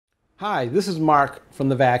Hi, this is Mark from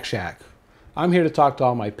the Vac Shak. I'm here to talk to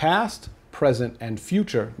all my past, present, and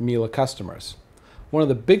future Miele customers. One of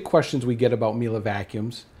the big questions we get about Miele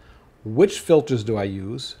vacuums: which filters do I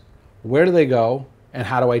use, where do they go, and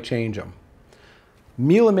how do I change them?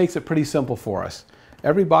 Miele makes it pretty simple for us.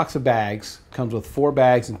 Every box of bags comes with 4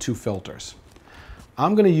 bags and 2 filters.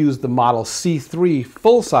 I'm going to use the model C3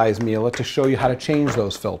 full-size Miele to show you how to change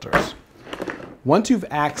those filters. Once you've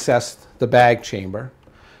accessed the bag chamber,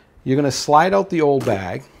 you're going to slide out the old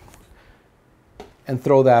bag and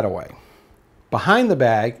throw that away. Behind the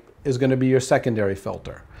bag is going to be your secondary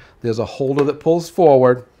filter. There's a holder that pulls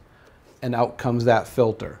forward and out comes that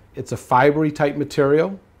filter. It's a fibery type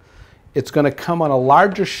material. It's going to come on a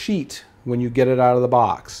larger sheet when you get it out of the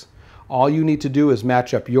box. All you need to do is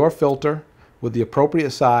match up your filter with the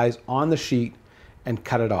appropriate size on the sheet and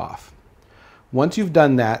cut it off. Once you've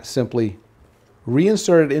done that, simply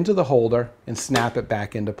reinsert it into the holder and snap it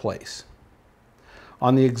back into place.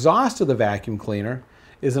 On the exhaust of the vacuum cleaner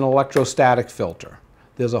is an electrostatic filter.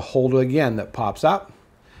 There's a holder again that pops up.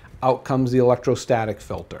 Out comes the electrostatic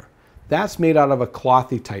filter. That's made out of a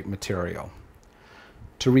clothy type material.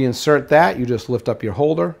 To reinsert that, you just lift up your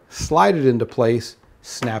holder, slide it into place,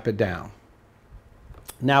 snap it down.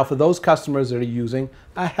 Now for those customers that are using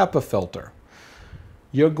a HEPA filter,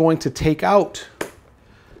 you're going to take out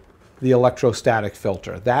the electrostatic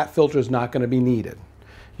filter. That filter is not going to be needed.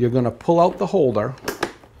 You're going to pull out the holder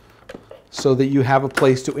so that you have a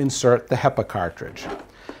place to insert the HEPA cartridge.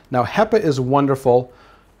 Now HEPA is wonderful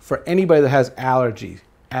for anybody that has allergy,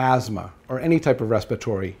 asthma, or any type of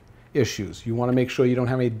respiratory issues. You want to make sure you don't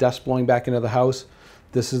have any dust blowing back into the house.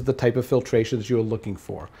 This is the type of filtration that you're looking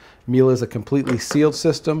for. Miele is a completely sealed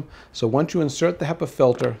system, so once you insert the HEPA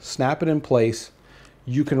filter, snap it in place,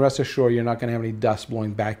 you can rest assured you're not going to have any dust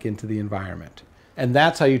blowing back into the environment. And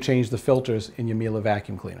that's how you change the filters in your Miele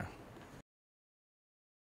vacuum cleaner.